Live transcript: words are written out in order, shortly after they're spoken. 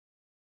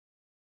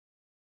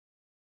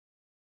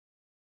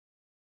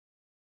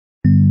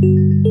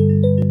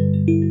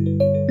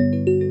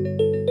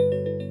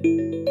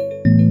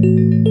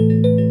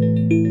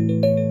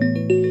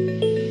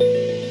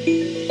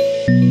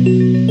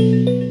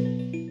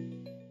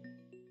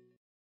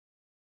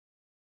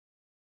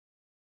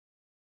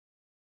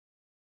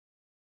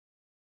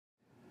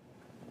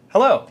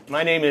Hello,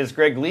 my name is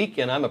Greg Leak,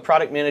 and I'm a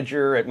product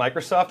manager at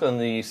Microsoft on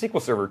the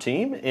SQL Server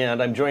team,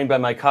 and I'm joined by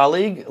my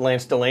colleague,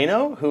 Lance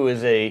Delano, who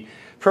is a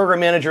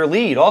program manager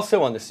lead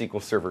also on the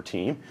SQL Server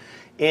team.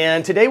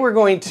 And today we're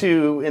going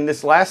to, in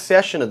this last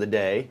session of the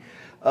day,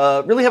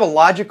 really have a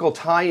logical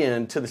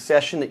tie-in to the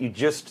session that you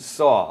just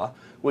saw,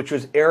 which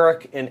was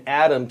Eric and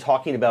Adam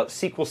talking about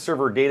SQL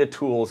Server data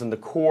tools and the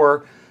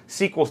core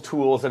SQL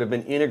tools that have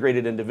been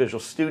integrated into Visual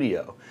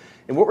Studio.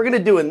 And what we're going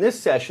to do in this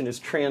session is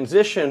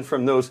transition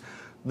from those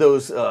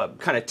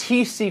kind of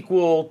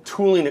T-SQL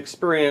tooling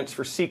experience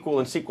for SQL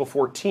and SQL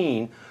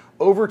 14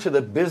 over to the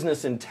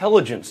business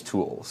intelligence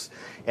tools.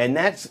 And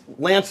that's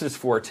Lance's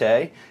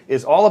forte,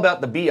 is all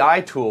about the BI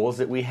tools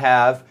that we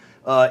have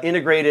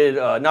integrated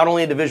not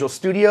only into Visual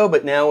Studio,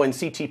 but now in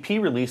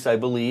CTP release, I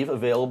believe,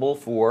 available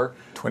for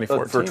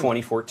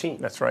 2014.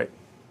 That's right.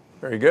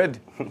 Very good.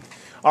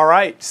 All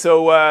right,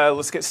 so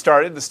let's get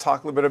started. Let's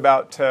talk a little bit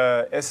about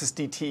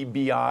SSDT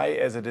BI,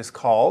 as it is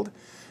called.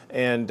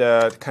 And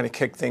to kind of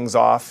kick things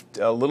off,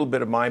 a little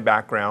bit of my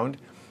background.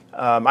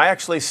 I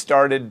actually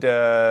started,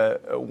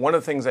 one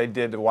of the things I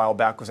did a while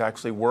back was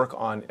actually work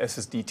on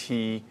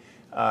SSDT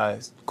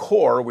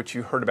Core, which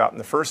you heard about in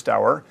the first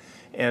hour,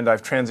 and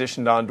I've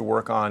transitioned on to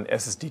work on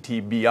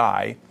SSDT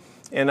BI,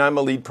 and I'm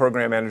a lead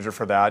program manager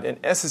for that. And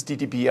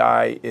SSDT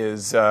BI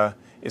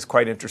is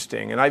quite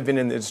interesting, and I've been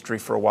in the industry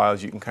for a while,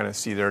 as you can kind of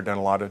see there. I've done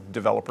a lot of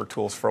developer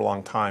tools for a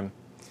long time.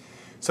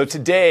 So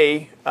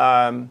today,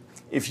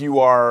 if you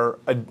are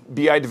a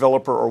BI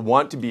developer or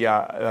want to be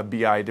a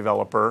BI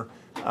developer,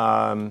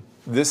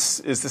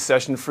 this is the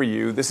session for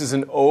you. This is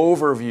an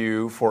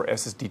overview for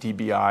SSDT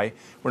BI.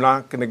 We're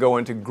not going to go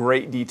into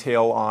great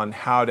detail on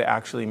how to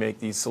actually make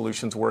these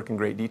solutions work in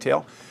great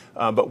detail,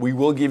 but we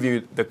will give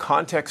you the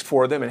context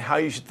for them and how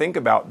you should think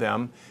about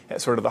them at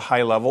sort of the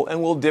high level,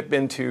 and we'll dip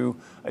into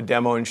a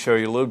demo and show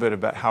you a little bit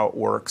about how it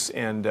works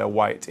and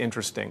why it's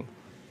interesting.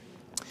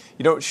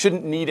 You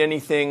shouldn't need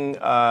anything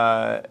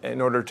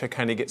in order to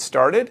kind of get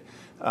started.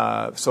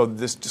 So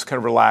this just kind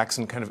of relax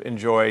and kind of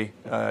enjoy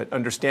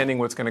understanding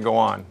what's going to go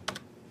on.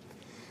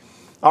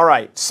 All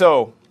right,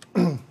 so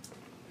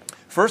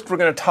first we're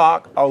going to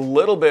talk a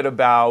little bit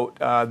about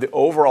the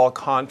overall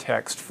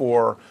context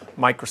for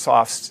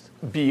Microsoft's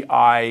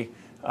BI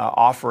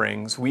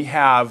offerings. We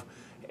have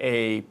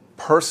a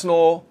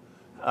personal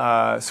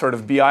sort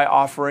of BI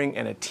offering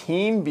and a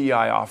team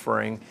BI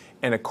offering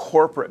and a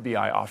corporate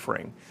BI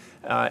offering.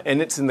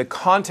 And it's in the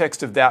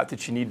context of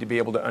that you need to be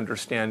able to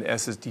understand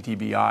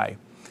SSDT BI.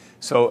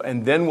 So,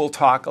 and then we'll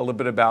talk a little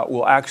bit about,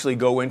 we'll actually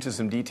go into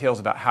some details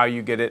about how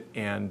you get it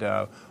and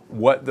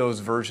what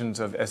those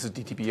versions of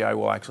SSDT BI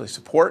will actually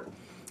support.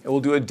 And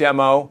we'll do a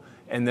demo,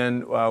 and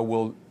then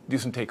we'll do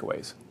some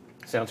takeaways.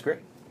 Sounds great.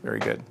 Very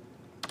good.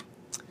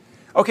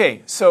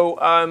 Okay, so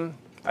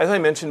as I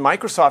mentioned,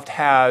 Microsoft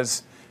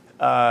has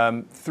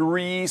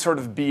three sort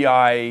of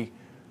BI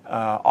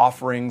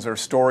offerings or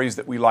stories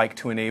that we like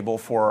to enable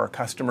for our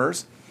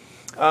customers.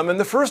 And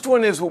the first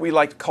one is what we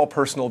like to call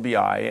personal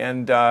BI.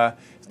 And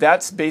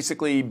that's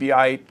basically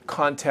BI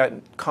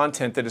content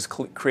that is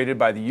created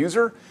by the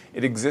user.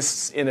 It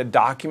exists in a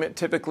document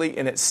typically,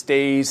 and it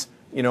stays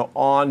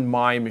on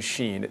my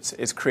machine.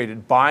 It's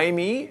created by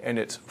me, and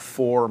it's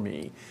for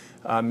me.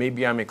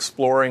 Maybe I'm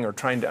exploring or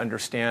trying to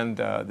understand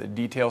the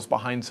details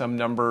behind some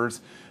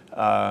numbers.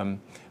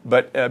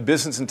 But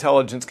business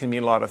intelligence can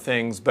mean a lot of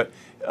things. But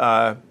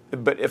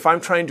if I'm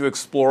trying to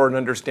explore and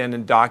understand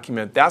and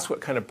document, that's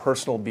what kind of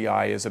personal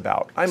BI is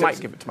about. I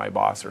might give it to my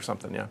boss or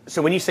something, yeah.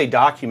 So when you say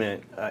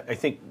document, I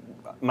think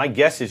my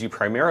guess is you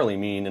primarily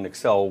mean an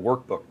Excel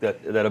workbook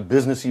that a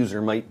business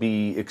user might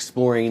be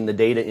exploring the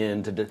data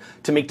in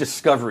to make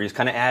discoveries,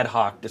 kind of ad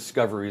hoc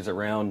discoveries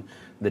around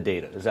the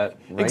data. Is that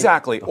right?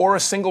 Exactly, or a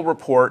single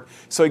report.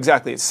 So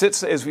exactly, it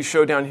sits, as we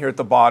show down here at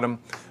the bottom,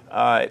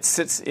 it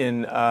sits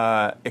in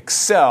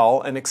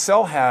Excel, and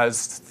Excel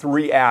has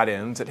three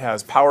add-ins. It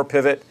has Power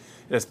Pivot,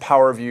 it has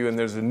Power View, and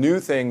there's a new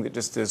thing that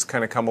just has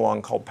kind of come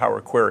along called Power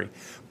Query.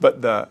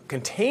 But the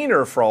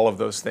container for all of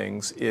those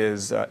things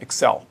is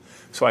Excel.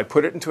 So I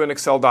put it into an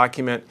Excel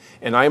document,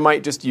 and I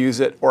might just use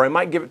it, or I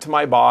might give it to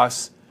my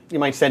boss. You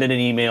might send it an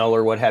email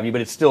or what have you,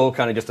 but it's still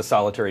kind of just a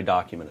solitary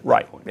document at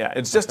that point. Yeah,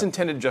 it's just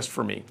intended just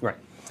for me. Right.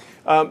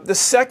 The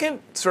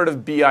second sort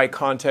of BI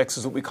context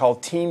is what we call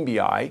Team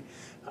BI.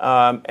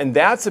 And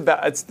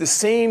it's the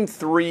same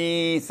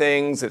three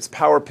things. It's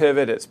Power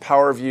Pivot, it's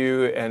Power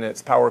View, and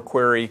it's Power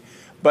Query,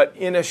 but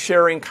in a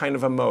sharing kind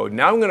of a mode.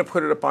 Now I'm going to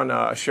put it up on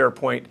a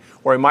SharePoint,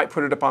 or I might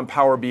put it up on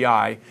Power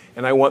BI,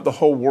 and I want the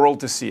whole world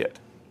to see it,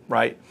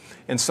 right?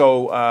 And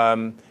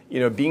so,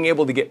 being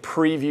able to get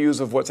previews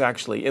of what's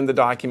actually in the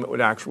document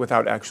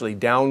without actually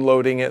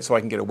downloading it, so I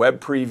can get a web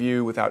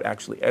preview without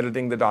actually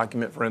editing the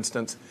document, for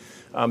instance.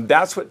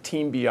 That's what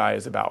Team BI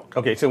is about.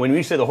 Okay, so when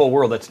we say the whole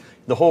world, that's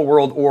the whole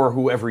world or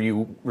whoever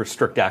you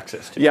restrict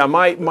access to. Yeah,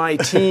 my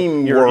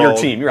team your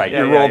team, right.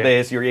 Yeah, your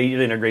role-based,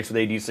 it integrates with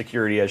AD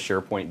security as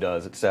SharePoint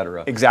does, et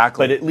cetera.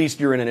 Exactly. But at least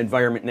you're in an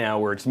environment now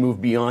where it's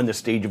moved beyond the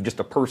stage of just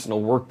a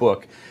personal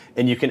workbook,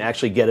 and you can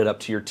actually get it up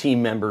to your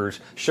team members,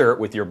 share it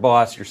with your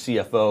boss, your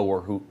CFO,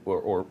 or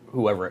or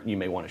whoever you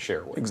may want to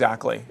share with.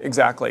 Exactly,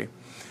 exactly.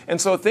 And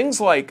so things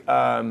like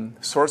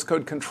source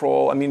code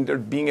control, I mean, they're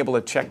being able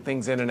to check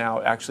things in and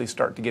out actually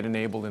start to get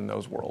enabled in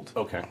those worlds.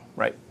 Okay.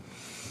 Right.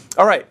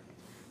 All right.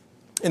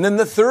 And then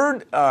the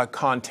third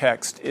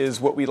context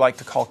is what we like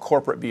to call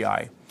corporate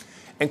BI.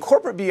 And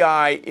corporate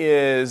BI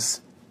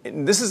is,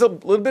 this is a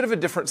little bit of a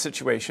different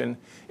situation.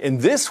 In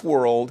this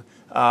world,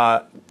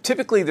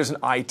 typically there's an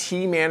IT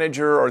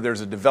manager or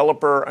there's a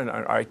developer,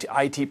 an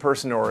IT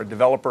person or a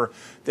developer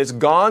that's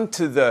gone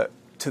to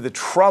the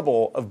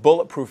trouble of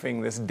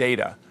bulletproofing this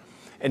data.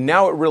 And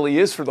now it really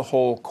is for the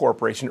whole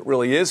corporation. It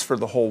really is for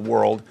the whole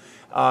world.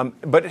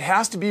 But it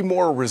has to be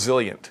more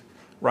resilient,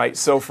 right?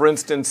 So for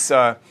instance,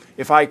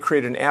 if I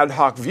create an ad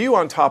hoc view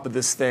on top of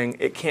this thing,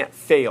 it can't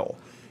fail.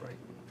 Right.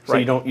 So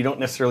you don't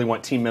necessarily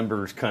want team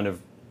members kind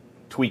of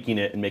tweaking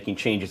it and making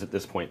changes at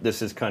this point.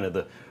 This is kind of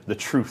the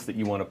truth that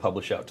you want to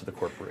publish out to the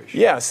corporation.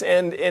 Yes,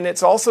 and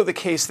it's also the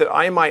case that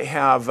I might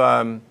have,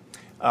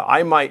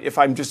 if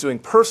I'm just doing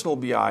personal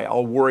BI,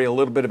 I'll worry a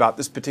little bit about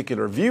this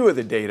particular view of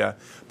the data.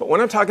 But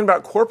when I'm talking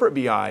about corporate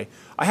BI,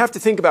 I have to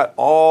think about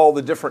all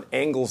the different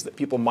angles that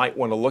people might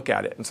want to look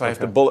at it. And so I have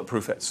to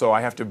bulletproof it. So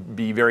I have to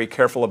be very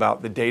careful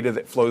about the data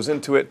that flows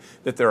into it,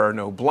 that there are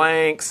no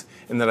blanks,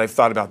 and that I've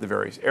thought about the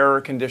various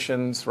error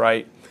conditions,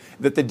 right?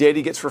 That the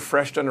data gets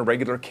refreshed on a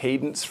regular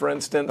cadence, for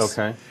instance.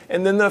 Okay.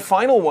 And then the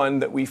final one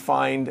that we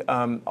find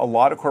a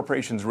lot of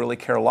corporations really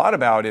care a lot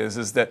about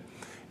is that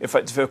if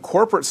it's a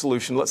corporate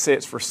solution, let's say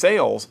it's for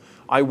sales,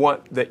 I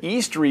want the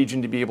East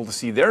region to be able to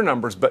see their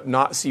numbers, but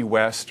not see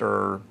West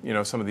or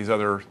some of these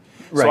other.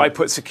 Right. So I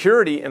put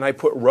security and I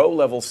put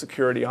row-level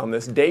security on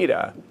this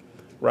data,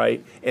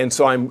 right? And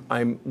so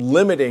I'm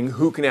limiting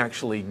who can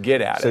actually get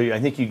at it. So I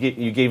think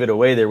you gave it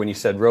away there when you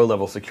said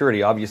row-level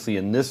security. Obviously,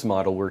 in this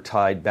model, we're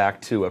tied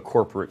back to a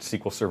corporate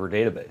SQL Server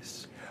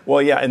database.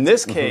 Well, yeah, in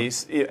this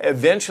case,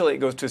 eventually it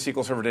goes to a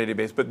SQL Server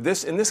database, but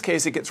in this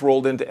case, it gets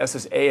rolled into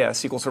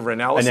SSAS, SQL Server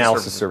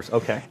Analysis Service.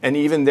 Okay. And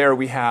even there,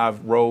 we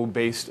have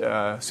row-based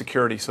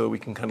security so that we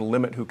can kind of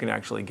limit who can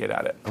actually get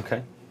at it.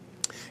 Okay.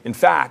 In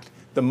fact,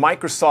 the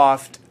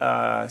Microsoft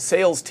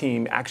sales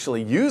team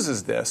actually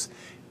uses this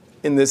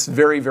in this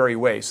very, very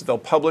way. So they'll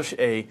publish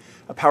a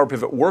Power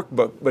Pivot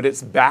workbook, but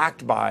it's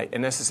backed by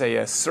an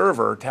SSAS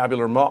server,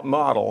 tabular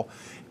model,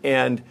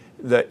 and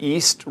the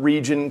East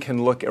region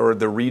can look, or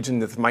the region,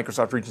 the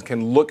Microsoft region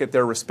can look at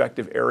their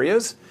respective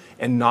areas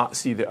and not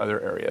see the other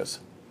areas.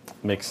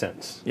 Makes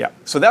sense. Yeah.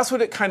 So that's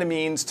what it kind of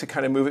means to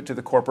kind of move it to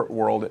the corporate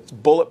world. It's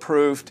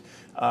bulletproofed.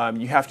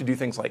 You have to do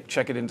things like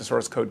check it into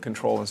source code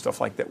control and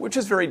stuff like that, which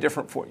is very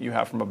different from what you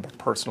have from a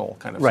personal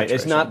kind of situation. Right.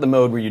 It's not the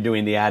mode where you're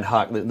doing the ad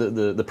hoc,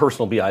 the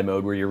personal BI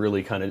mode where you're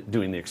really kind of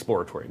doing the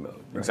exploratory mode.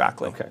 Right?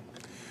 Exactly. Okay.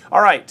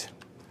 All right.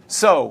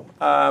 So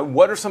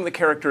what are some of the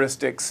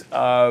characteristics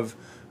of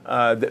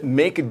that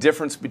make a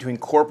difference between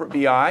corporate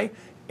BI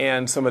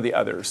and some of the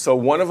others? So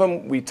one of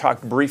them we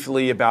talked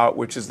briefly about,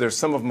 which is there's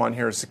some of them on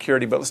here is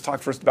security, but let's talk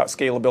first about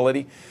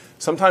scalability.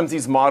 Sometimes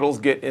these models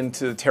get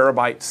into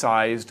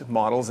terabyte-sized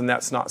models, and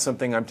that's not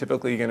something I'm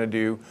typically going to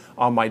do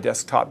on my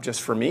desktop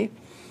just for me.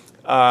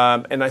 So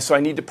I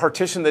need to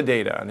partition the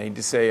data. I need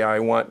to say I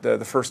want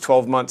the first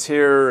 12 months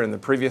here and the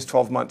previous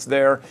 12 months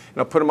there, and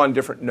I'll put them on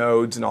different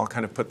nodes, and I'll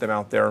kind of put them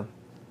out there.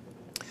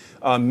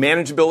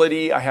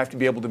 Manageability, I have to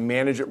be able to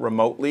manage it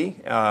remotely,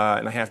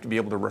 and I have to be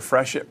able to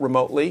refresh it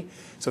remotely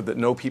so that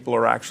no people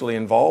are actually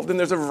involved. And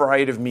there's a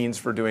variety of means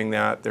for doing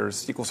that.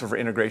 There's SQL Server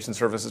Integration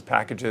Services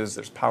packages,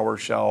 there's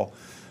PowerShell,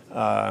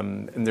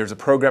 and there's a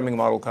programming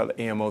model called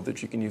AMO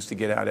that you can use to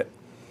get at it.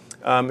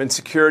 And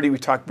security, we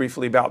talked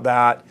briefly about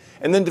that.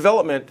 And then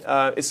development,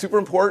 it's super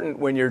important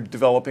when you're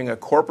developing a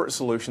corporate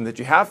solution that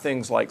you have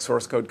things like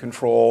source code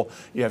control,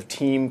 you have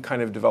team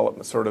kind of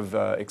development sort of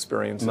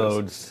experiences.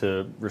 Modes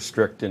to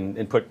restrict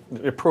and put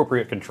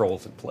appropriate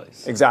controls in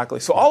place.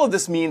 Exactly. So all of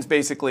this means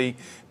basically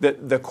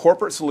that the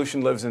corporate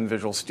solution lives in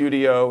Visual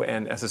Studio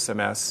and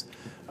SSMS,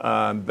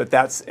 but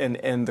that's, and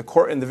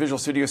the Visual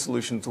Studio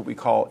solution is what we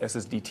call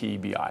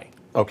SSDT BI.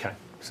 Okay.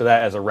 So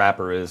that, as a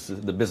wrapper, is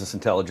the business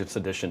intelligence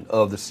edition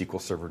of the SQL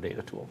Server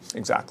data tools.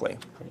 Exactly.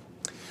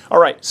 All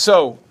right.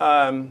 So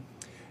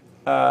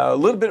a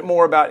little bit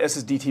more about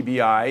SSDT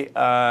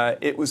BI.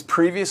 It was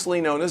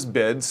previously known as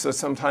BIDS. So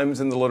sometimes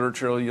in the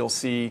literature you'll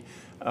see,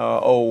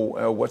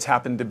 what's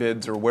happened to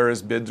BIDS, or where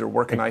is BIDS, or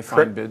where can I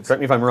find BIDS? Correct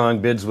me if I'm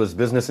wrong. BIDS was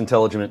Business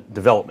Intelligence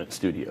Development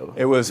Studio.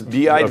 It was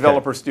BI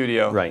Developer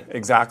Studio. Right.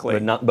 Exactly.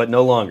 But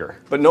no longer.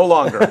 But no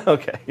longer.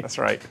 Okay. That's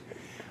right.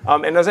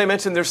 And as I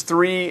mentioned, there's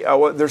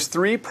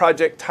three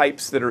project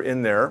types that are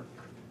in there.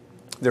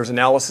 There's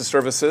analysis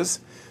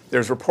services,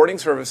 there's reporting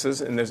services,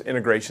 and there's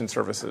integration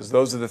services.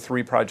 Those are the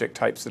three project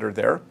types that are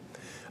there.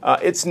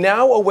 It's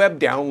now a web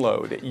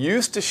download. It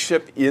used to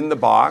ship in the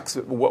box.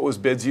 What was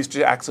BIDS used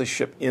to actually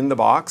ship in the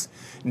box.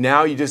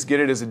 Now you just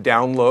get it as a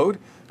download,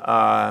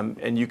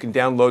 and you can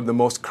download the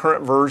most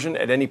current version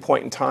at any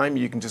point in time.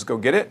 You can just go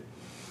get it.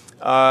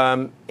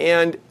 And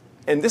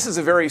this is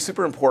a very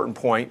super important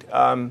point.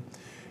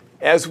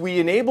 As we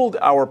enabled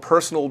our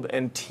personal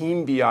and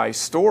team BI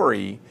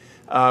story,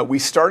 we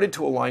started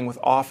to align with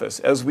Office.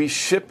 As we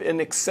ship in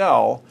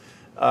Excel,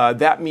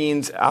 that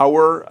means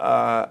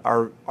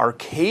our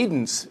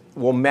cadence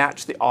will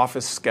match the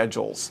Office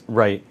schedules.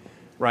 Right.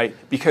 Right?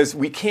 Because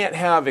we can't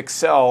have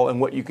Excel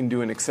and what you can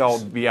do in Excel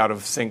be out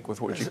of sync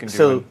with what you can do.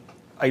 So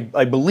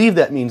I believe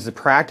that means the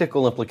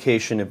practical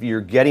implication if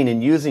you're getting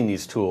and using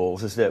these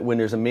tools is that when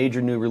there's a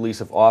major new release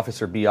of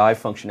Office or BI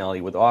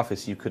functionality with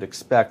Office, you could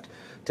expect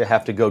to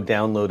have to go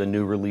download a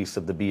new release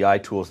of the BI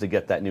tools to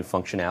get that new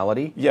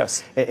functionality.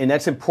 Yes. And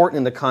that's important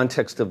in the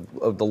context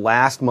of the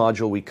last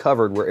module we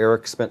covered where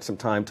Eric spent some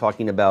time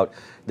talking about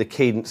the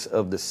cadence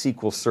of the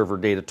SQL Server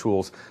data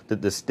tools, the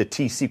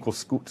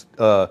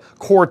T-SQL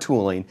core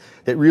tooling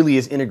that really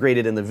is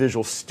integrated in the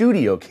Visual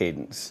Studio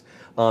cadence.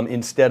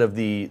 Instead of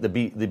the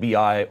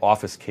BI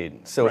Office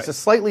cadence. So It's a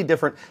slightly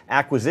different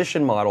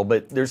acquisition model,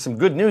 but there's some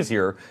good news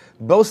here.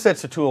 Both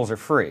sets of tools are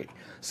free.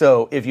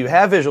 So if you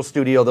have Visual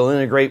Studio, they'll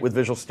integrate with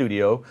Visual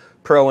Studio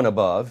Pro and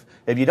above.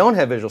 If you don't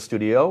have Visual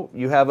Studio,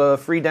 you have a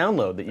free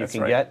download that you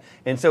can get.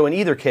 And so in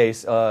either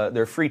case,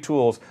 they're free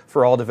tools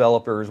for all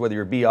developers, whether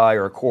you're BI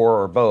or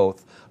Core or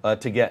both,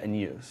 to get and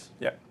use.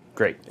 Yeah.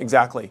 Great.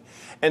 Exactly.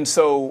 And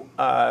so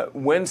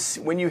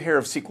when you hear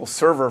of SQL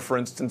Server, for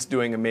instance,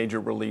 doing a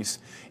major release,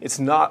 it's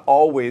not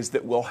always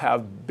that we'll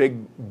have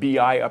big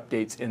BI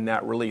updates in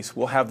that release.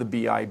 We'll have the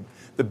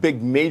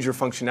big major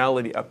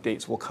functionality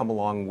updates will come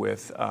along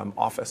with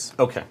Office.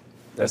 Okay.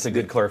 That's a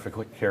good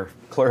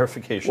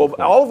clarification. Well,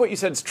 all of what you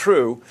said is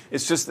true.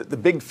 It's just that the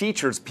big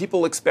features,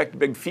 people expect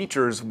big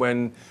features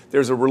when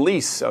there's a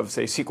release of,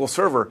 say, SQL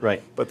Server.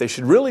 Right. But they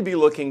should really be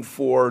looking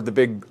for the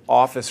big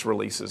Office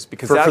releases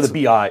because for that's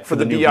the BI, for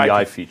the new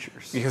BI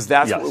features. Because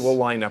that's what we'll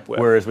line up with.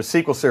 Whereas with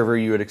SQL Server,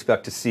 you would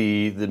expect to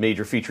see the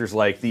major features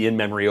like the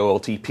in-memory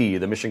OLTP,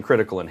 the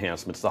mission-critical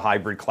enhancements, the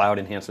hybrid cloud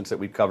enhancements that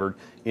we've covered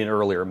in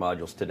earlier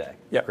modules today.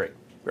 Yeah. Great.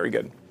 Very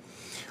good.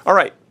 All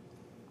right.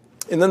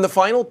 And then the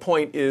final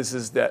point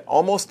is that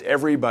almost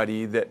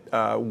everybody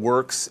that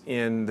works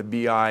in the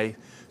BI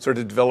sort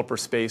of developer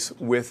space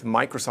with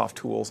Microsoft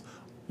tools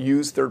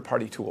use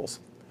third-party tools.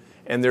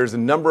 And there's a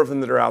number of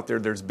them that are out there.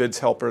 There's BIDS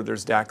Helper,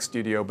 there's DAX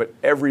Studio, but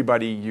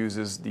everybody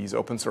uses these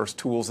open source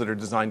tools that are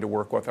designed to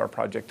work with our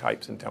project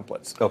types and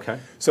templates. Okay.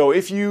 So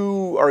if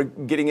you are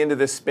getting into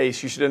this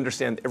space, you should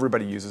understand that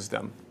everybody uses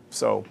them.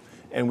 So,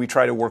 and we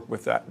try to work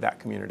with that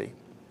community.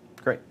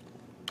 Great.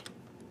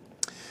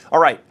 All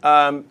right,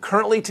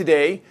 currently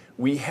today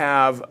we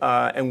have,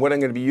 and what I'm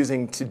going to be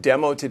using to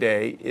demo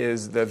today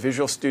is the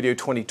Visual Studio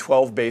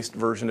 2012 based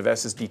version of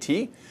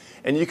SSDT.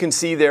 And you can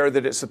see there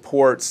that it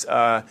supports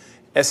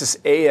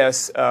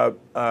SSAS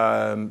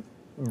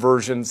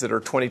versions that are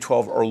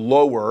 2012 or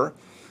lower,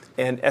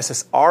 and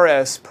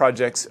SSRS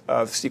projects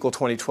of SQL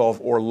 2012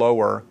 or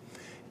lower,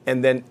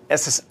 and then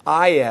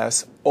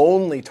SSIS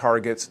only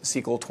targets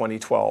SQL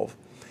 2012.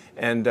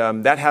 And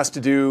that has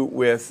to do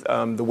with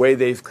the way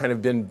they've kind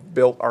of been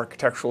built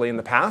architecturally in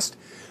the past.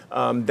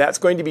 That's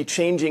going to be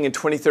changing in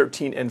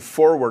 2013 and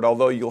forward,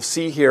 although you'll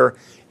see here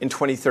in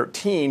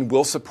 2013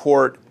 we'll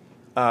support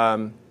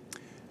SQL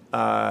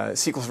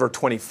Server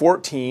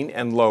 2014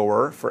 and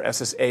lower for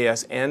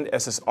SSAS and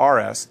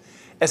SSRS.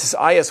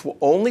 SSIS will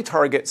only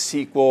target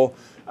SQL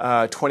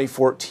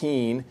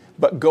 2014,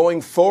 but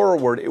going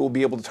forward it will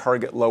be able to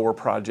target lower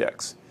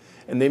projects.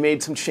 And they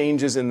made some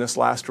changes in this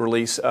last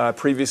release.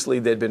 Previously,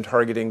 they'd been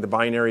targeting the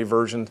binary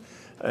version,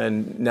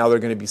 and now they're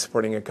going to be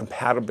supporting a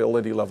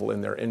compatibility level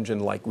in their engine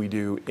like we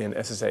do in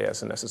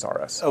SSAS and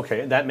SSRS.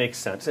 Okay, that makes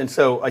sense. And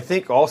so I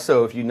think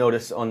also, if you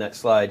notice on that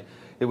slide,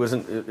 it was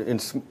in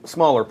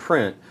smaller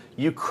print.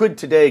 You could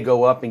today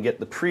go up and get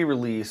the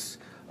pre-release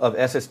of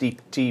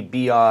SSDT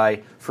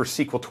BI for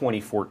SQL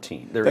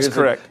 2014. That's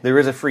correct. There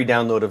is a free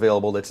download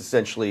available that's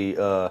essentially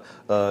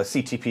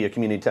CTP, a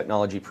community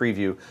technology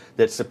preview,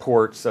 that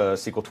supports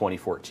SQL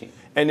 2014.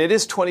 And it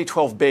is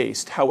 2012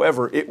 based.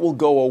 However, it will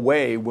go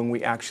away when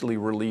we actually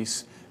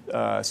release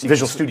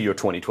Visual Studio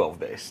 2012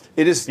 based.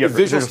 It is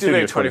Visual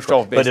Studio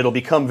 2012 based. But it'll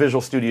become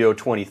Visual Studio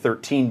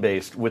 2013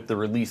 based with the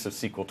release of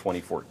SQL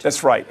 2014.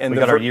 That's right. And we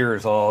got our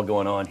years all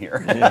going on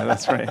here. Yeah,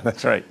 that's right.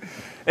 That's right.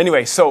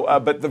 Anyway, so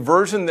but the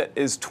version that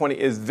is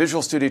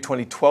Visual Studio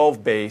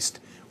 2012 based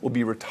will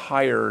be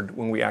retired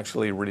when we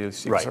actually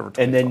release SQL Server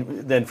 2012.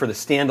 And then for the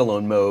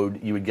standalone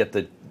mode, you would get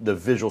the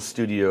Visual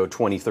Studio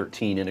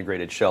 2013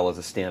 integrated shell as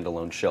a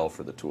standalone shell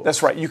for the tool.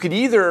 That's right. You could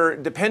either,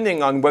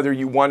 depending on whether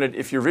you wanted,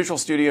 if your Visual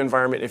Studio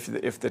environment,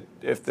 if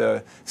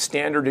the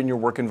standard in your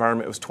work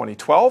environment was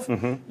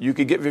 2012, you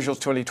could get Visual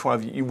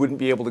 2012. You wouldn't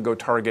be able to go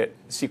target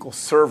SQL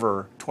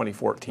Server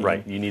 2014.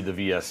 Right. You need the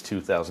VS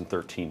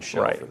 2013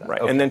 shell for that.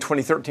 Right. Okay. And then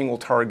 2013 will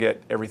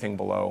target everything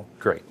below.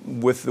 Great.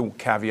 With the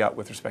caveat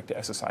with respect to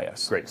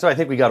SSIS. Great. So I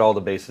think we got all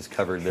the bases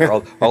covered there.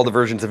 all the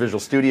versions of Visual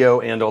Studio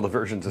and all the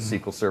versions of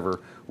SQL Server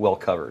well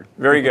covered.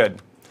 Very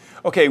good.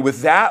 Okay,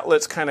 with that,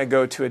 let's kind of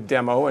go to a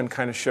demo and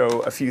kind of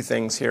show a few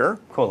things here.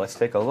 Cool. Let's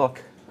take a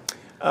look.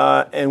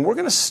 And we're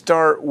going to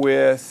start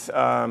with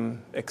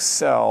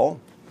Excel.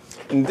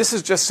 And this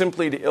is just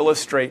simply to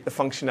illustrate the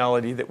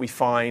functionality that we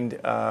find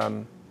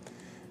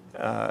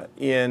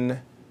in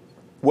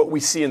what we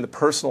see in the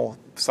personal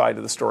side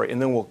of the story,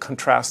 and then we'll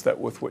contrast that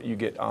with what you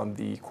get on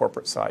the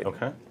corporate side.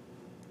 Okay.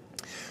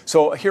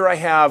 So here I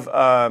have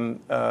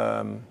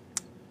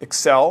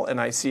Excel,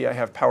 and I see I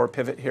have Power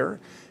Pivot here.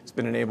 It's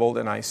been enabled,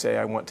 and I say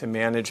I want to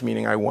manage,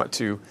 meaning I want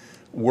to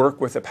work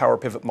with a Power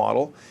Pivot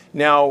model.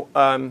 Now,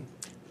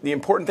 the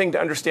important thing to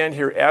understand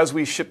here, as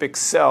we ship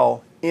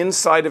Excel,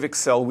 inside of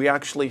Excel, we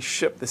actually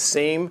ship the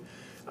same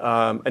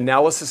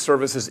analysis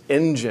services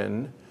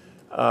engine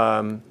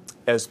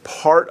as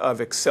part of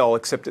Excel,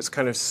 except it's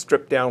kind of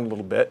stripped down a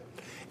little bit.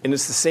 And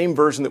it's the same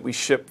version that we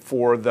ship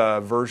for the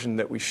version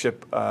that we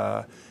ship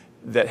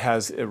that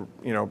has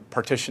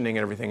partitioning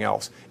and everything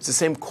else. It's the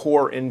same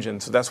core engine,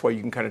 so that's why you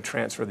can kind of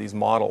transfer these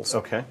models.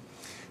 Okay.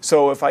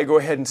 So if I go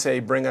ahead and say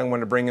I want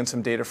to bring in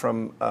some data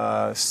from,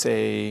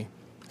 say,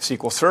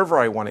 SQL Server,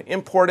 I want to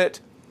import it.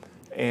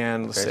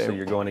 And let's say, so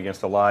you're going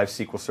against a live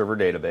SQL Server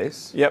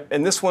database. Yep,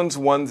 and this one's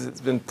one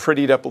that's been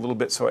prettied up a little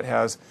bit, so it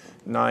has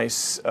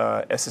nice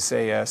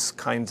SSAS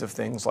kinds of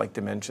things like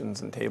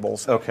dimensions and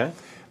tables. Okay.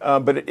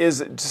 But it is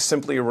just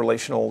simply a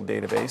relational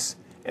database.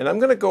 And I'm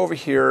going to go over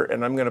here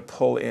and I'm going to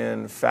pull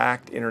in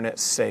fact internet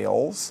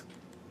sales,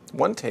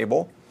 one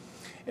table.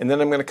 And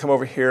then I'm going to come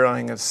over here and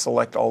I'm going to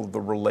select all of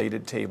the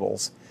related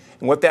tables.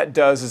 And what that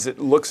does is it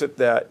looks at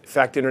that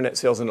fact internet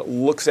sales and it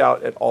looks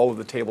out at all of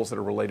the tables that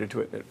are related to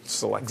it and it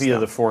selects Via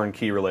them. the foreign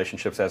key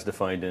relationships as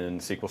defined in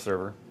SQL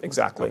Server?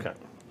 Exactly. Okay.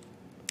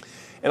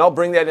 And I'll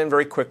bring that in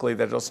very quickly.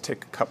 That'll just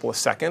take a couple of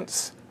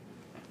seconds.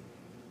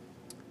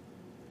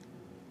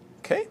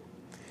 Okay.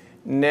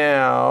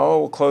 Now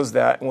we'll close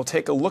that and we'll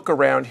take a look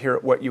around here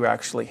at what you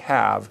actually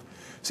have.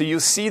 So you'll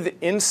see the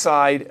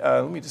inside,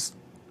 let me just,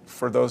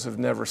 for those who've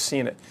never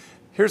seen it,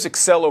 here's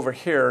Excel over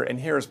here and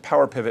here's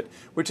Power Pivot,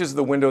 which is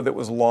the window that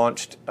was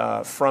launched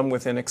from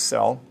within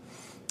Excel.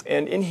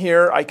 And in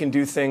here I can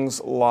do things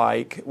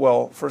like,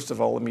 well, first of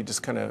all, let me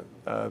just kind of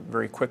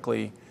very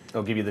quickly.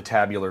 I'll give you the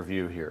tabular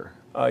view here.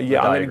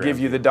 Yeah, I'm going to give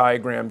you the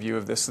diagram view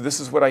of this. So this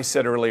is what I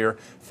said earlier,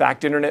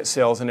 fact internet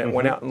sales, and it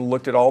went out and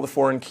looked at all the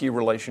foreign key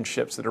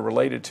relationships that are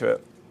related to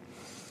it.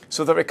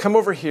 So that I come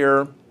over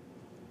here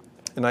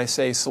and I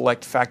say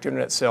select fact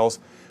internet sales,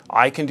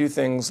 I can do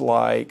things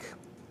like,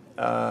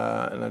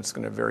 and I'm just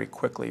going to very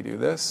quickly do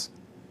this,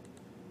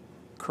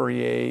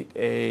 create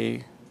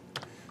a,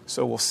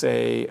 so we'll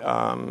say, so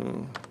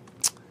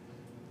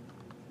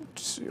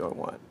I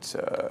want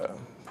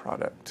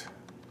product.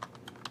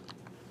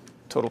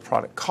 Total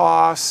product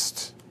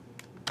cost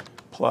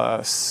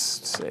plus,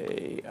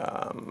 say,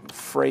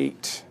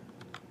 freight,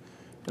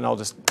 and I'll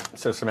just...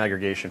 So some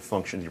aggregation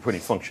functions, you're putting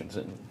functions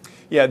in.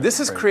 Yeah, this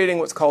is creating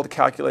what's called a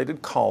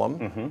calculated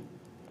column,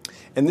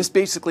 and this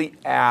basically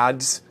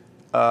adds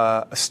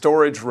a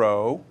storage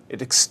row,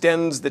 it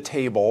extends the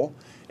table,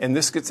 and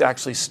this gets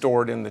actually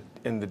stored in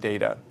the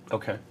data.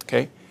 Okay.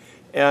 Okay,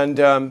 and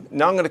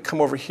now I'm going to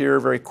come over here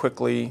very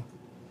quickly,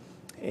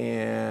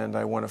 and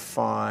I want to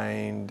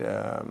find...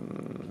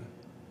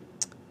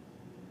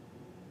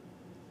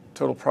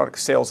 total product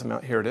sales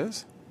amount, here it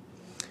is.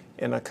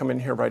 And I come in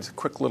here, write a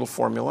quick little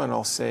formula, and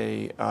I'll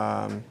say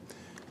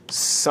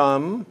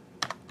sum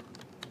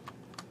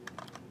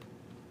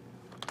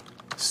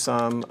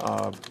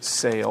of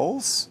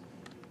sales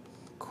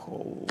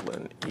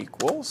colon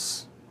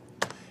equals,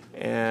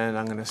 and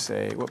I'm going to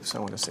say, whoops, I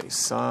want to say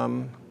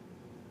sum,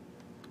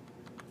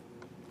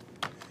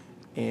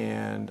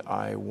 and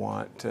I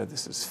want,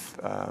 this is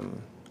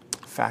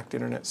fact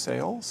internet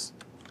sales.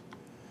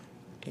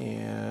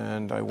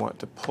 And I want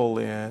to pull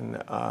in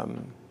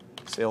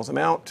sales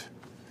amount.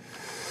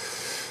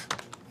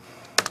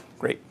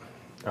 Great.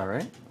 All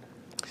right.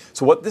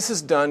 So what this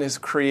has done is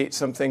create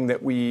something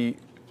that we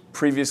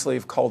previously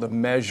have called a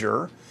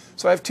measure.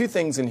 So I have two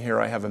things in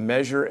here. I have a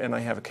measure and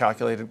I have a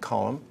calculated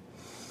column.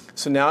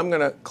 So now I'm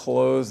going to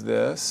close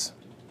this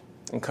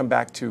and come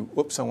back to,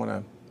 whoops, I want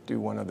to do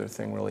one other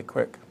thing really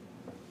quick.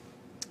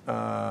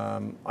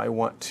 I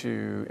want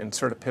to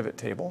insert a pivot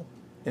table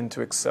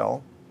into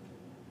Excel.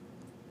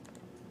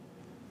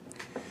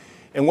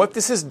 And what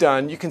this has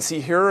done, you can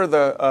see here are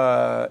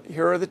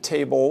the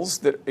tables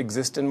that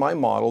exist in my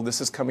model. This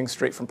is coming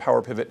straight from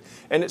Power Pivot,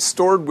 and it's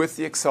stored with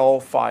the Excel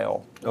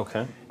file.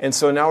 Okay. And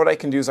so now what I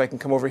can do is I can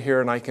come over here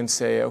and I can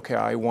say, okay,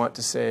 I want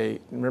to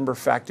say, remember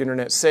fact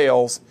internet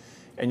sales,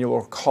 and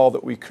you'll recall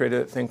that we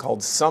created a thing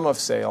called sum of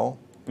sale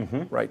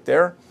right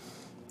there.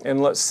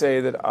 And let's say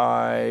that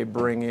I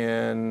bring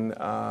in,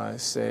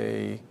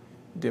 say,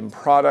 dim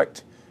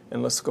product,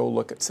 and let's go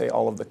look at, say,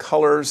 all of the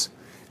colors.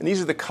 And these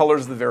are the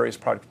colors of the various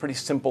products. Pretty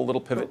simple little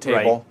pivot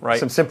table, right?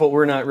 Some simple.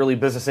 We're not really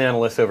business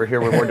analysts over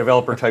here. We're more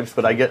developer types,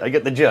 but I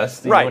get the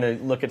gist. You want to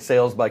look at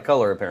sales by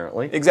color,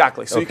 apparently.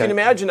 Exactly. So you can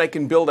imagine I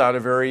can build out a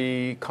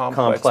very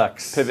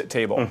complex pivot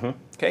table.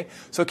 Okay.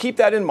 So keep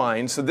that in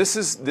mind. So this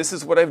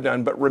is what I've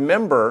done. But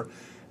remember,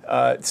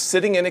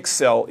 sitting in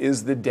Excel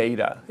is the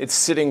data. It's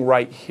sitting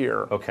right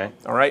here. Okay.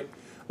 All right.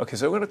 Okay.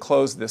 So I'm going to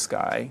close this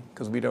guy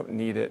because we don't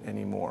need it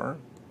anymore.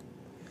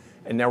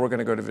 And now we're going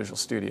to go to Visual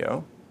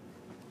Studio.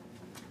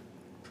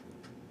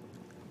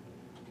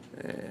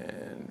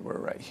 And we're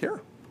right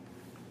here.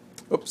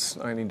 Oops,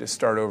 I need to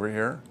start over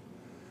here.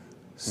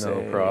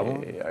 No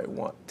problem. I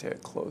want to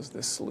close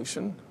this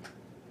solution.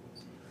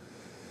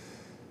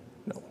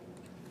 No.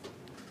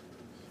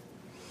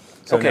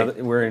 So okay.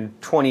 now we're in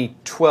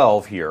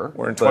 2012 here.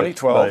 We're in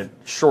 2012.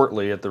 But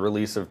shortly at the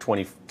release of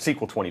SQL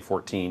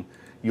 2014,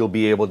 you'll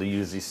be able to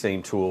use these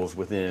same tools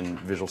within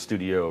Visual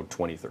Studio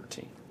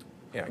 2013.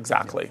 Yeah,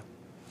 exactly.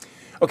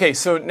 Okay,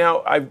 so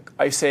now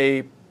I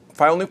say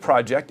File New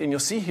Project, and you'll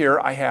see here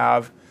I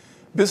have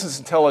Business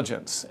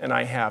Intelligence, and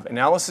I have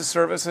Analysis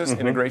Services,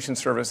 Integration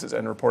Services,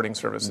 and Reporting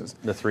Services.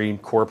 The 3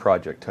 core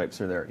project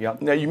types are there.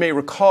 Yep. Now, you may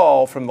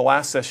recall from the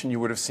last session you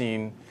would have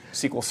seen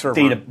SQL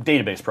Server.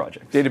 Database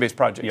projects. Database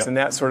projects, yep. And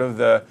that's sort of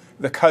the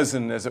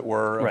cousin, as it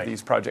were, of right.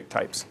 these project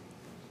types.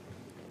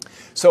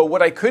 So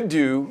what I could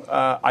do,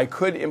 I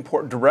could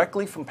import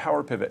directly from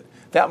Power Pivot.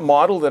 That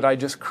model that I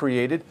just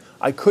created,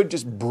 I could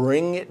just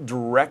bring it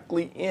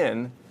directly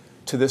in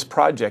to this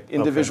project,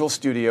 into okay. Visual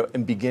Studio,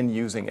 and begin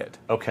using it.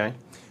 Okay.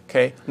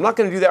 Okay, I'm not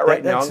going to do that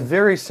right now. That's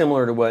very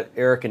similar to what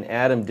Eric and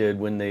Adam did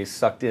when they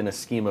sucked in a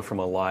schema from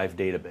a live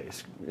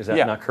database. Is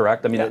that not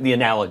correct? I mean, the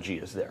analogy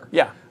is there.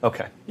 Yeah.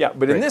 Okay. Yeah,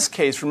 but Great. in this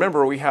case,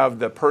 remember we have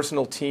the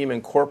personal, team,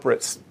 and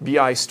corporate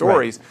BI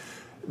stories.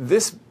 Right.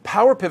 This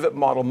Power Pivot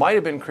model might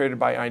have been created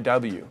by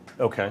IW.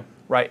 Okay.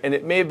 Right, and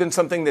it may have been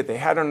something that they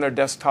had on their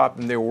desktop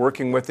and they were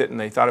working with it and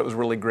they thought it was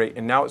really great,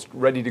 and now it's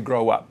ready to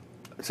grow up.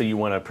 So you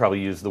want to probably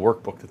use the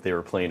workbook that they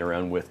were playing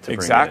around with to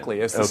exactly bring it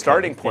in. as the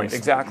starting point.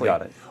 Exactly.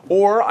 Got it.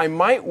 Or I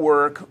might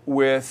work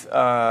with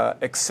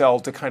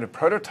Excel to kind of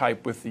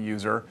prototype with the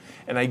user,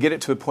 and I get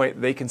it to a point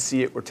they can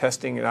see it. We're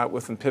testing it out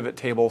with some pivot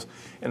tables,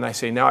 and I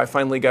say, now I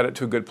finally got it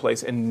to a good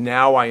place, and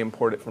now I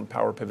import it from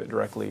Power Pivot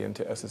directly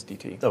into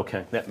SSDT.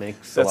 Okay, that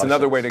makes That's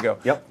another sense. way to go.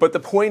 Yep. But the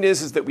point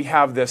is that we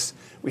have this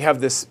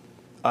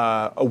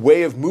a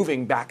way of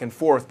moving back and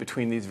forth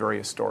between these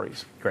various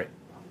stories. Great.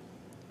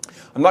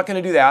 I'm not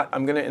going to do that.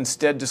 I'm going to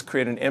instead just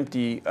create an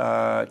empty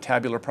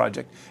tabular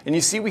project. And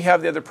you see we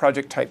have the other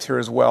project types here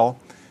as well.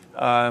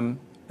 And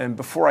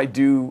before I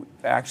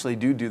actually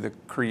do the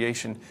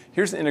creation,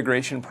 here's the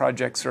integration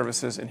project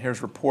services, and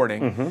here's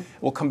reporting.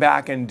 We'll come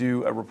back and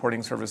do a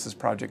reporting services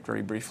project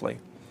very briefly.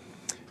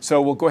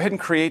 So we'll go ahead and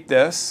create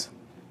this,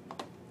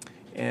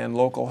 and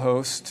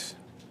localhost.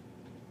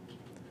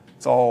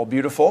 It's all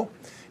beautiful.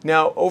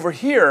 Now over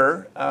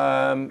here,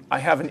 I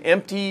have an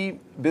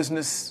empty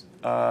business.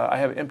 I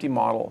have an empty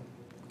model,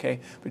 okay?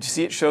 But you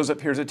see it shows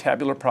up here as a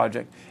tabular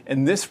project,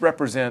 and this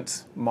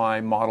represents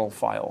my model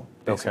file,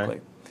 basically.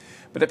 Okay.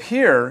 But up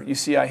here, you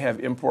see I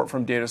have import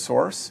from data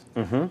source,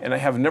 and I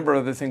have a number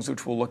of other things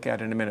which we'll look at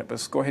in a minute. But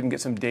let's go ahead and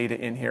get some data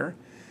in here,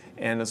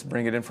 and let's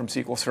bring it in from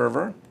SQL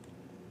Server.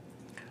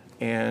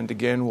 And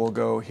again, we'll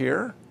go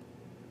here,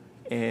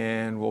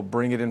 and we'll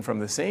bring it in from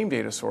the same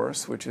data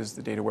source, which is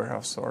the data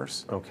warehouse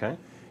source. Okay.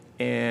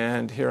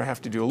 And here I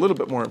have to do a little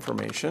bit more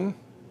information.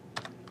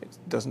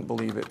 Doesn't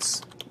believe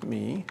it's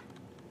me.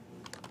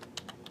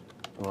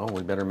 Well,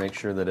 we better make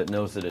sure that it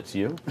knows that it's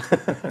you.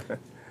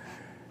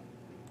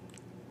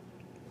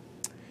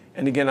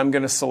 And again, I'm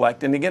going to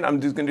select, and again, I'm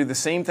just going to do the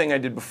same thing I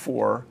did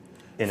before.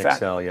 In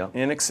Excel, yeah.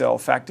 In Excel,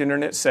 Fact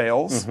Internet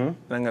Sales. And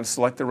I'm going to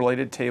select the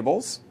related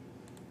tables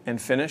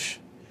and finish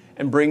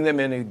and bring them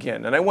in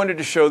again. And I wanted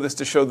to show this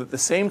to show that the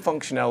same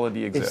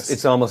functionality exists.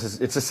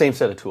 It's the same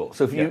set of tools.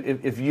 So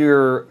if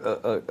you're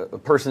a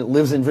person that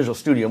lives in Visual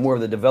Studio, more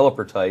of the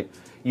developer type,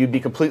 you'd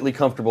be completely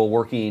comfortable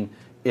working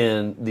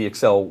in the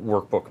Excel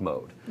workbook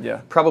mode.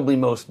 Yeah. Probably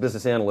most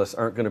business analysts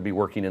aren't going to be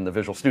working in the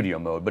Visual Studio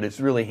mode, but it's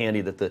really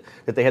handy that that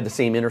they had the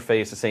same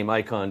interface, the same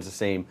icons,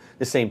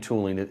 the same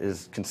tooling that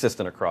is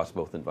consistent across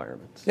both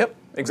environments. Yep,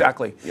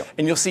 exactly. Yep.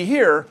 And you'll see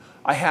here,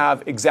 I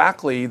have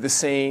exactly the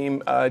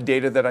same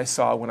data that I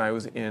saw when I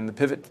was in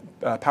the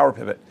Power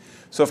Pivot.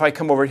 So if I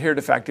come over here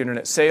to Fact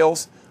Internet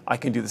Sales, I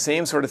can do the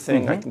same sort of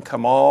thing. I can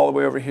come all the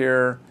way over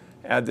here,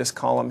 add this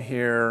column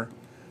here,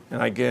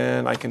 and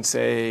again, I can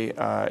say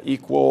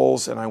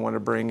equals, and I want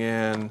to bring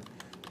in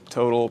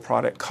total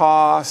product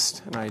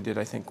cost, and I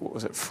think, what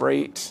was it,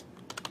 freight,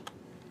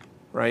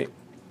 right?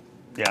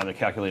 Yeah, the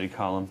calculated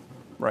column.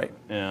 Right.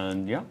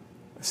 And yeah.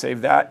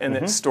 Save that, and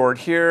it's stored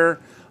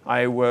here.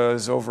 I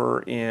was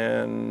over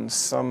in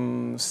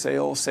some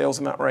sales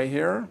amount right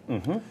here.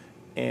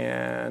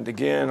 And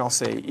again, I'll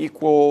say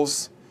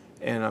equals,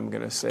 and I'm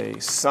going to say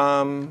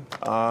sum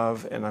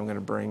of, and I'm going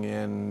to bring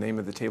in, name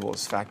of the table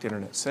is Fact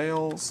Internet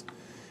Sales.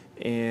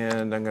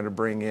 And I'm going to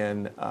bring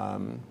in,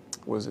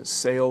 was it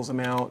sales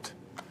amount?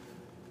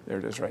 There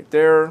it is right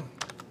there.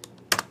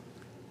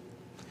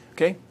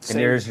 Okay. And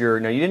there's your,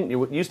 now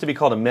it used to be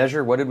called a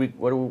measure. What are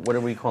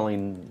we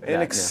calling that?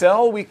 In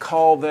Excel, we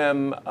call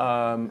them,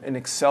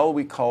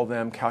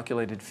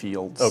 calculated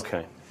fields.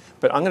 Okay.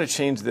 But I'm going to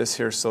change this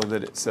here so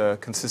that it's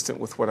consistent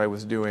with what I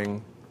was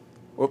doing.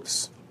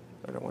 Whoops,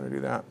 I don't want to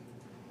do that.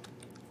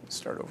 Let's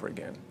start over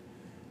again.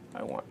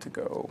 I want to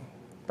go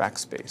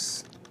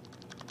backspace.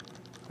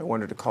 I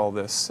wanted to call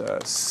this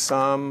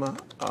sum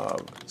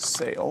of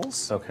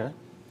sales. Okay.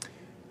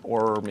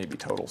 Or maybe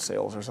total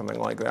sales or something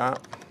like that.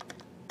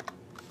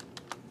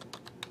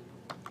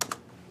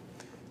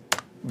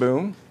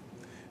 Boom.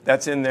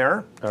 That's in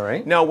there. All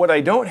right. Now, what I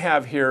don't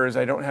have here is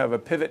I don't have a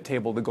pivot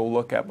table to go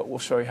look at, but we'll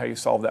show you how you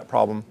solve that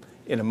problem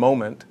in a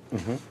moment.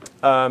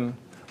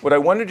 What I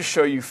wanted to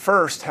show you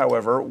first,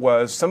 however,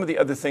 was some of the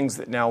other things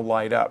that now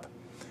light up.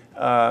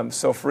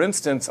 So for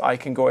instance, I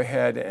can go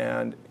ahead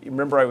and,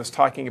 remember I was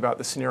talking about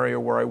the scenario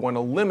where I want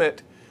to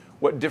limit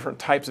what different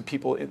types of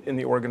people in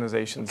the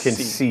organization Can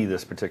see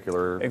this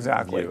particular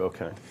exactly. view.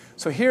 Okay.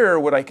 So here,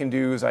 what I can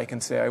do is I can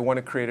say I want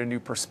to create a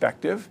new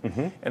perspective,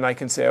 and I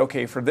can say,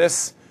 okay, for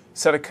this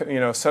set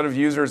of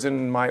users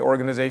in my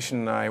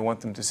organization, I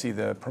want them to see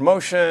the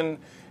promotion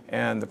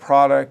and the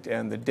product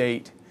and the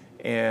date,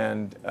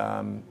 and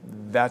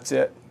that's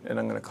it. And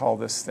I'm going to call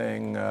this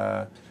thing,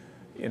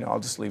 I'll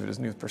just leave it as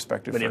new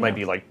perspective. But it might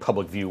be like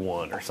public view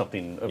 1 or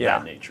something of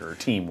that nature, or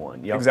team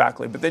 1. Yep.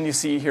 Exactly. But then you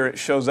see here it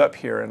shows up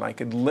here, and I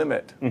could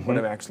limit what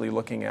I'm actually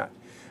looking at.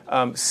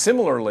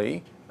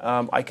 Similarly,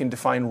 I can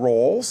define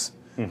roles.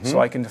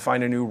 So I can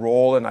define a new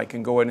role, and I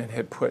can go in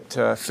and put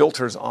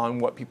filters on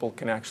what people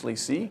can actually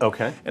see.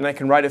 Okay. And I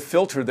can write a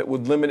filter that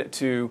would limit it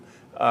to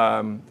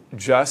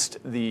just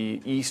the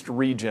East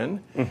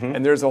region.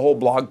 And there's a whole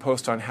blog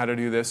post on how to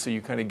do this, so you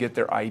kind of get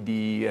their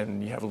ID,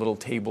 and you have a little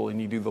table, and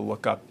you do the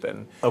lookup,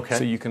 and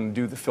so you can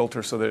do the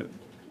filter so that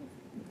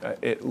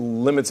it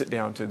limits it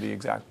down to the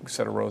exact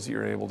set of rows that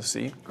you're able to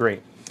see.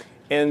 Great.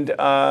 And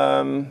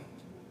no,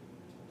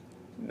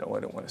 I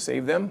don't want to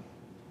save them.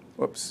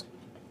 Whoops.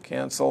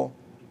 Cancel.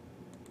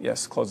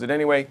 Yes, close it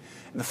anyway.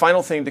 And the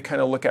final thing to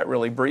kind of look at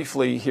really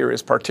briefly here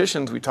is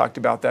partitions. We talked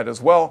about that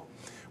as well,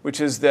 which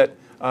is that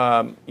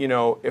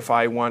if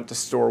I want to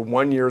store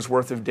 1 year's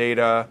worth of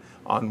data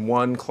on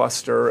one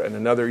cluster and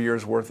another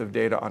year's worth of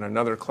data on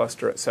another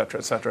cluster, et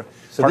cetera, et cetera.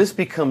 So this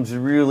becomes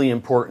really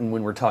important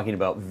when we're talking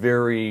about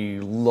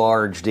very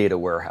large data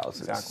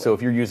warehouses. Exactly. So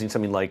if you're using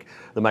something like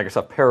the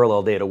Microsoft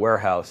Parallel Data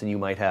Warehouse, and you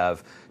might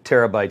have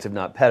terabytes, if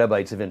not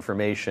petabytes of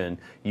information,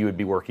 you would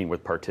be working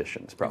with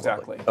partitions, probably.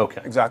 Exactly.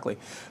 Okay. Exactly.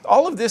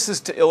 All of this is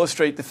to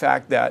illustrate the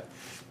fact that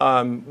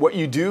what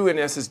you do in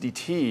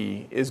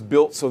SSDT is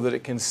built so that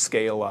it can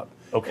scale up.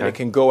 Okay. And it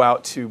can go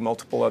out to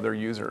multiple other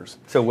users.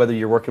 So whether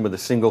you're working with a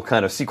single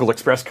kind of SQL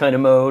Express kind of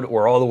mode,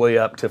 or all the way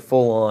up to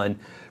full-on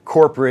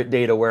corporate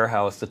data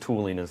warehouse, the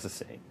tooling is the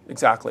same.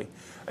 Exactly.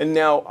 And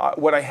now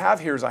what I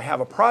have here is I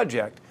have a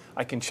project.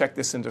 I can check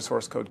this into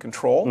source code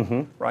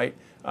control, right?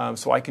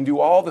 So I can do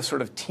all the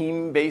sort of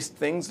team-based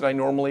things that I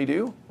normally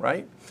do,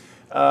 right?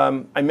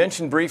 I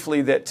mentioned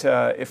briefly that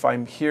if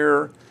I'm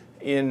here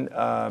in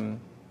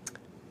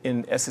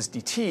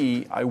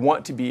SSDT, I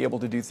want to be able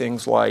to do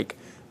things like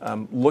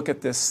look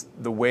at this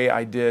the way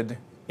I did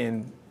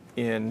in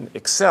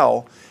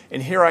Excel.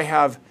 And here I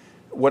have,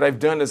 what I've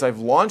done is I've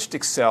launched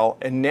Excel,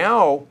 and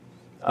now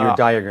your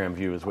diagram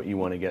view is what you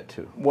want to get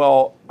to.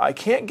 Well, I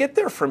can't get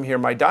there from here.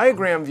 My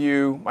diagram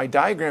view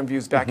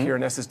is back here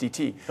in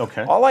SSDT.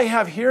 Okay. All I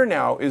have here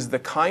now is the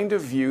kind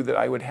of view that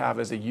I would have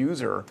as a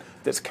user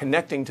that's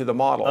connecting to the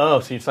model. Oh,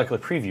 so it's like a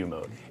preview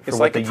mode for It's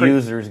what like the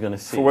user is going to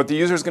see. For what the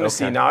user is going to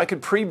see. Now I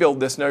could pre-build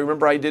this. Now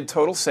remember I did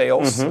total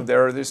sales. So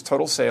there's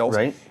total sales.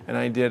 Right. And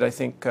I did, I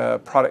think,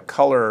 product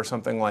color or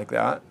something like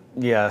that.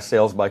 Yeah,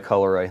 sales by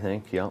color, I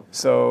think. Yeah.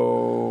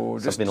 So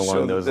just something to along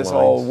show that those this lines.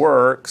 all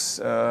works,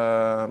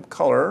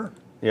 color.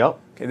 Yep.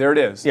 Okay, there it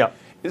is. Yep.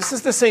 This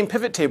is the same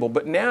pivot table,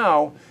 but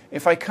now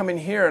if I come in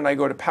here and I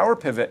go to Power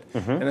Pivot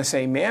and I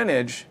say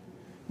Manage,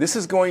 this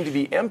is going to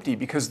be empty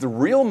because the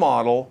real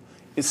model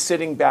is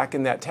sitting back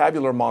in that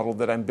tabular model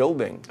that I'm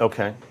building.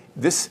 Okay.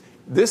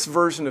 This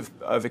version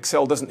of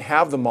Excel doesn't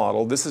have the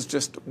model. This is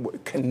just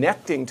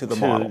connecting to the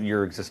model.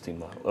 Your existing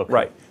model. Okay.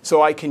 Right.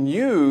 So I can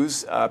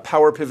use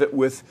Power Pivot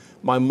with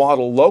my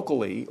model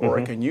locally, or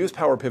I can use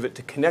Power Pivot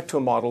to connect to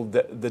a model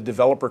that the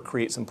developer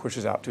creates and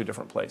pushes out to a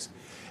different place.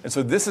 And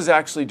so this is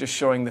actually just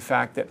showing the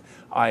fact that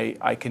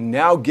I can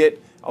now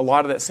get a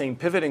lot of that same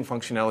pivoting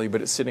functionality,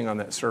 but it's sitting on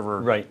that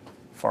server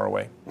far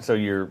away. So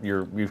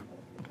you've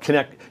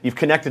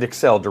connected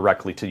Excel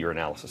directly to your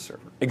analysis server.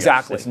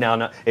 Exactly. Yes,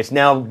 it's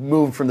now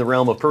moved from the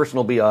realm of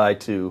personal BI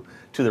to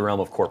the realm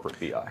of corporate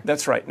BI.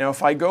 That's right. Now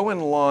if I go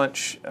and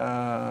launch,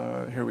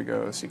 here we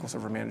go, SQL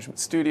Server Management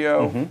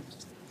Studio.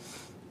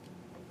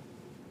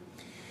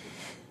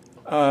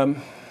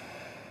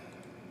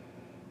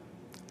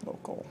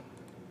 Local.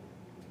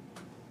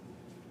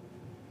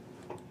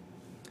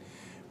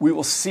 We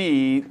will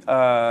see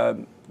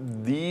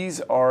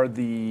these are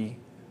the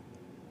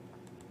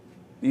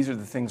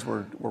things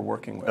we're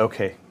working with.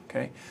 Okay.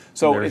 Okay.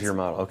 So there's your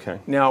model. Okay.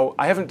 Now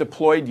I haven't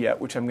deployed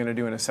yet, which I'm going to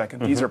do in a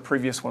second. These are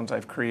previous ones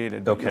I've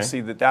created. But you'll see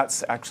that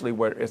that's actually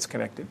where it's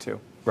connected to.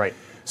 Right.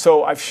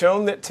 So I've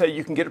shown that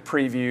you can get a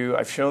preview.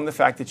 I've shown the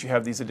fact that you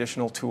have these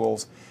additional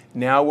tools.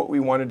 Now what we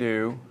want to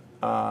do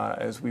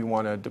is we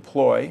want to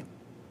deploy.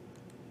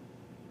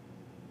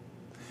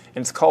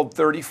 And it's called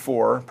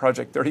 34,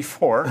 Project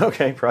 34.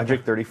 Okay,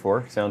 Project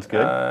 34. Sounds good.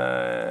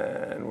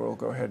 And we'll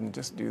go ahead and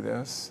just do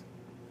this.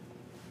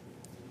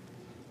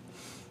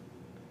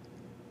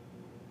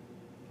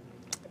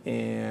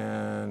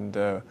 And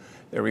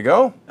There we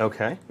go.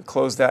 Okay.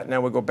 Close that.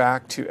 Now we'll go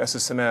back to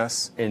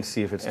SSMS. And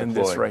see if it's and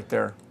deployed. this right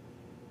there.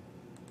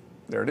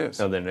 There it is.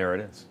 Oh, then there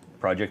it is.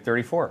 Project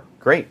 34.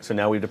 Great. So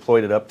now we've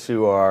deployed it up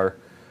to our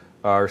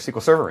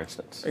SQL Server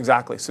instance.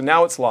 Exactly. So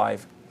now it's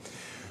live.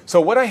 So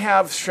what I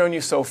have shown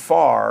you so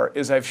far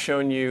is I've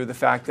shown you the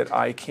fact that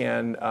I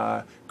can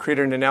create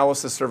an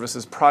analysis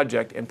services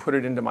project and put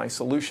it into my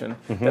solution.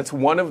 That's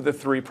one of the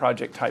 3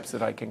 project types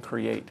that I can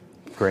create.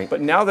 Great.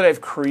 But now that I've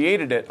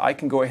created it, I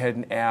can go ahead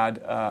and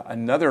add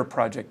another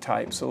project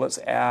type. So let's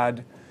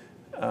add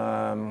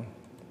a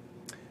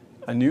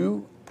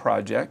new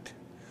project.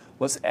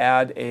 Let's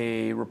add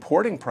a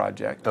reporting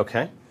project.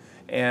 Okay.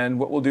 And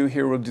what we'll do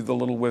here, we'll do the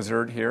little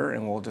wizard here,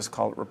 and we'll just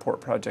call it Report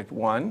Project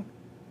 1.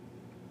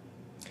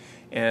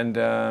 And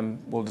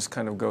we'll just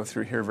kind of go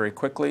through here very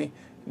quickly.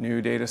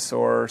 New data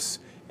source.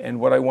 And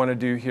what I want to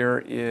do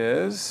here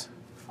is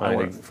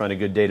find a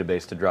good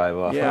database to drive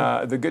off.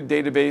 Yeah, the good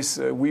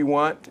database we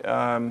want.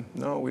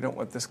 No, we don't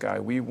want this guy.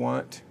 We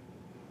want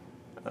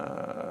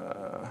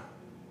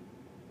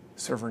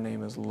server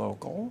name is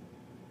local.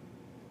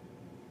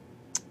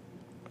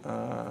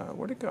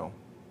 Where'd it go?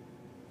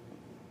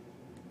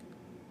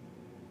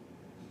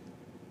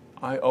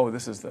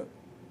 This is the.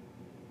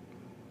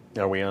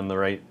 Are we on the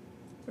right?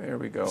 There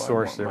we go.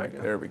 Source. There we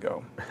go.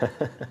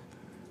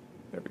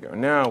 There we go.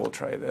 Now we'll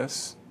try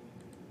this.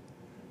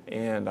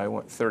 And I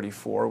want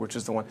 34, which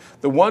is the one.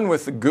 The one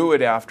with the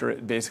GUID after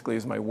it basically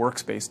is my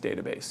workspace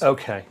database.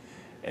 Okay.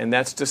 And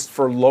that's just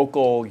for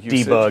local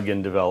usage. Debug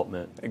and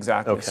development.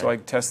 Exactly. Okay. So I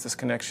test this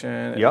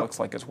connection. It Yep. looks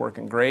like it's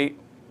working great.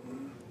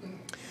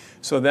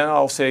 So then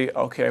I'll say,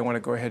 okay, I want to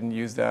go ahead and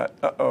use that.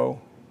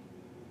 Uh-oh,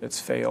 it's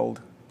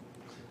failed.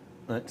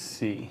 Let's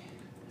see.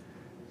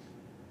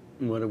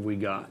 What have we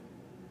got?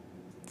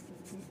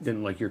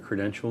 Didn't like your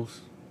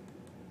credentials.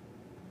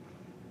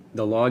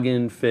 The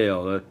login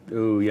failed.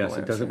 Oh yes,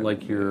 it doesn't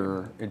like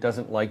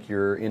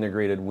your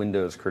integrated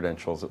Windows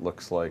credentials. It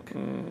looks like.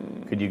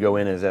 Could you go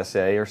in as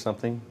SA or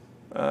something?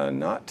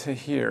 Not to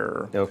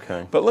here.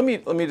 Okay. But let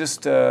me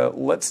just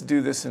let's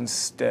do this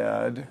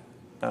instead,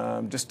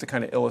 just to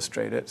kind of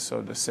illustrate it.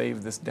 So to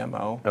save this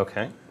demo.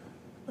 Okay.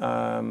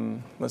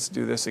 Let's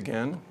do this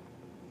again.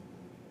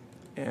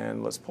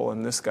 And let's pull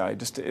in this guy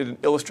just to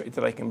illustrate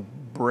that I can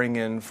bring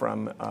in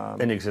from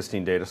an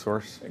existing data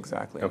source.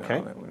 Exactly. Okay.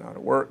 Now that we know how to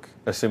work.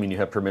 Assuming you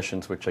have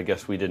permissions, which I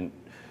guess we didn't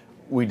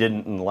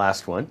in the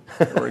last one.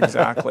 Or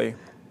exactly.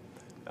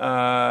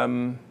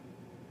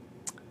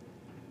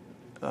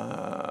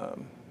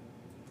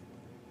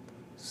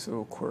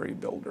 So query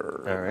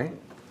builder. All right.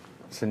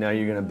 So now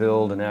you're going to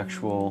build an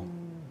actual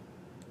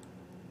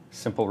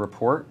simple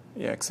report.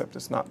 Yeah, except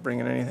it's not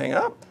bringing anything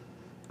up.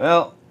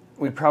 Well,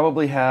 we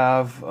probably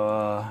have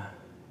a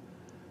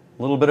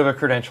little bit of a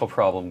credential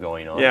problem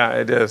going on. Yeah,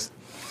 it is.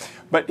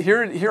 But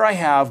here I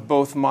have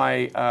both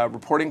my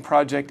reporting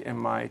project and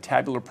my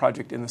tabular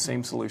project in the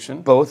same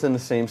solution. Both in the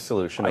same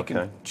solution. I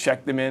can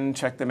check them in,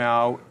 check them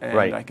out, and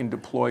Right. I can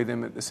deploy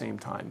them at the same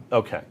time.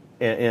 Okay.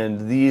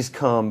 And these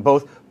come,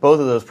 both of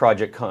those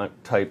project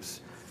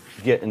types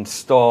get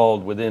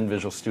installed within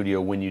Visual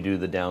Studio when you do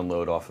the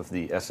download off of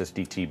the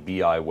SSDT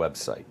BI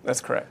website.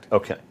 That's correct.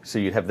 Okay, so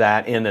you'd have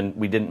that, and then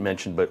we didn't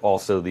mention, but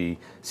also the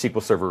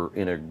SQL Server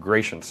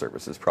Integration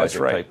Services project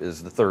That's right. type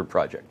is the third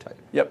project type.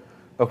 Yep.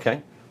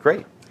 Okay,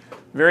 great.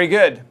 Very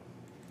good.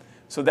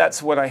 So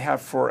that's what I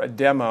have for a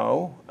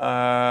demo.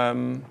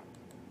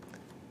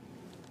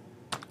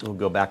 We'll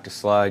go back to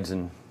slides,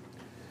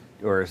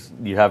 or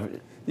you have...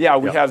 Yeah,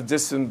 we Yep. have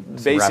just some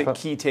basic wrap-up?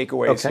 key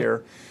takeaways Okay.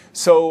 here.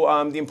 So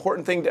the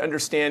important thing to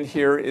understand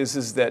here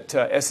is that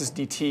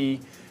SSDT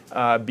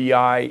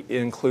BI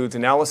includes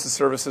analysis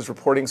services,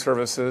 reporting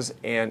services,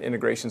 and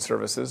integration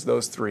services,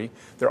 those 3.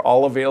 They're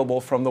all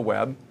available from the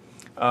web.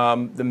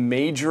 The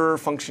major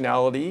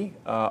functionality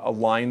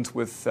aligns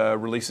with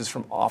releases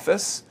from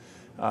Office.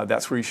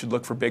 That's where you should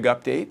look for big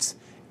updates.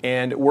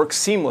 And it works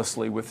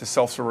seamlessly with the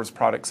self-service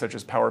products such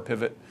as Power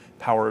Pivot,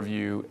 Power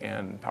View,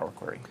 and Power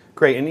Query.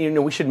 Great,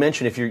 and we should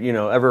mention if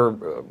you're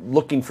ever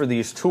looking for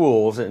these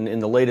tools in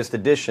the latest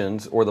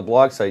editions or the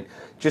blog site,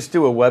 just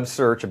do a web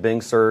search, a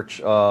Bing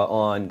search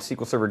on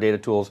SQL Server Data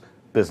Tools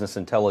Business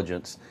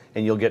Intelligence,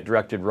 and you'll get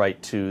directed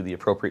right to the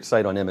appropriate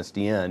site on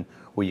MSDN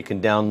where you can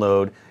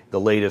download the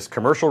latest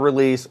commercial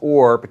release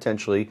or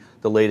potentially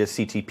the latest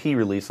CTP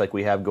release like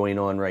we have going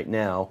on right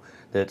now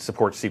that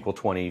supports SQL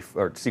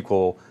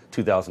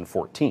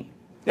 2014.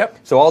 Yep.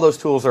 So all those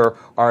tools are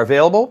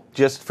available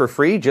just for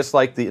free, just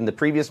like in the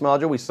previous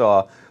module we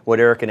saw what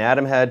Eric and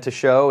Adam had to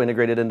show,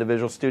 integrated into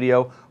Visual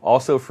Studio,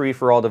 also free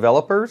for all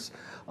developers.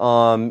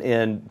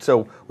 And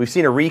so we've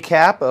seen a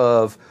recap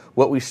of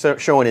what we've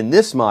shown in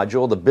this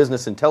module, the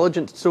business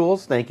intelligence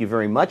tools. Thank you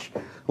very much,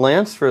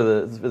 Lance, for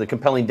the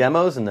compelling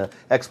demos and the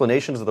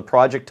explanations of the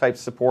project types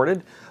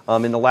supported.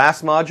 In the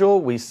last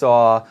module, we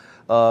saw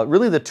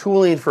really the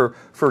tooling for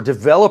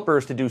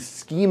developers to do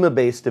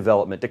schema-based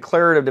development,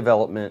 declarative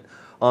development,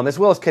 as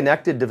well as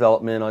connected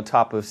development on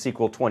top of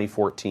SQL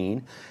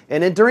 2014.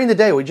 And then during the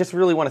day, we just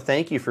really want to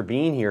thank you for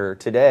being here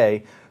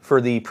today. For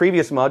the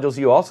previous modules,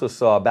 you also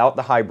saw about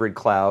the hybrid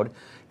cloud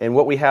and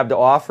what we have to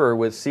offer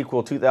with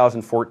SQL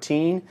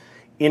 2014,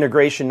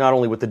 integration not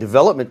only with the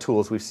development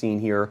tools we've seen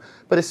here,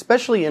 but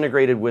especially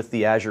integrated with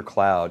the Azure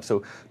cloud.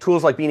 So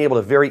tools like being able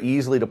to very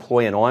easily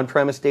deploy an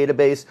on-premise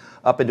database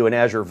up into an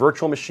Azure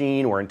virtual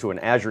machine or into an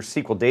Azure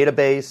SQL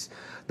database,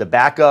 the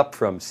backup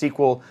from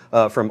SQL,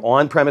 from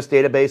on-premise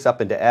database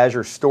up into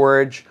Azure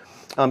storage.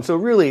 So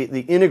really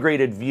the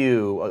integrated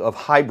view of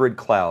hybrid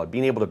cloud,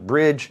 being able to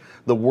bridge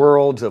the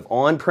worlds of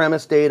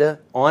on-premise data,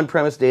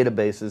 on-premise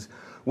databases,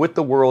 with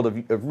the world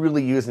of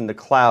really using the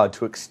cloud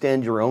to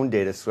extend your own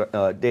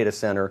data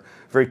center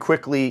very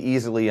quickly,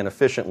 easily, and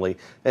efficiently,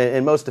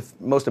 and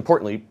most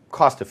importantly,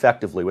 cost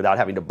effectively without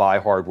having to buy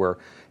hardware,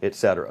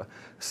 etc.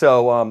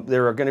 So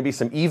there are going to be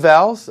some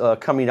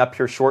evals coming up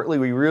here shortly.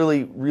 We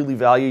really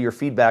value your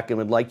feedback and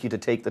would like you to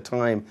take the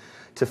time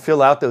to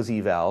fill out those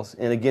evals.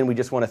 And again, we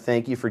just want to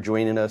thank you for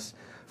joining us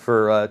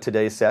for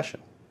today's session.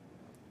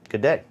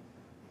 Good day.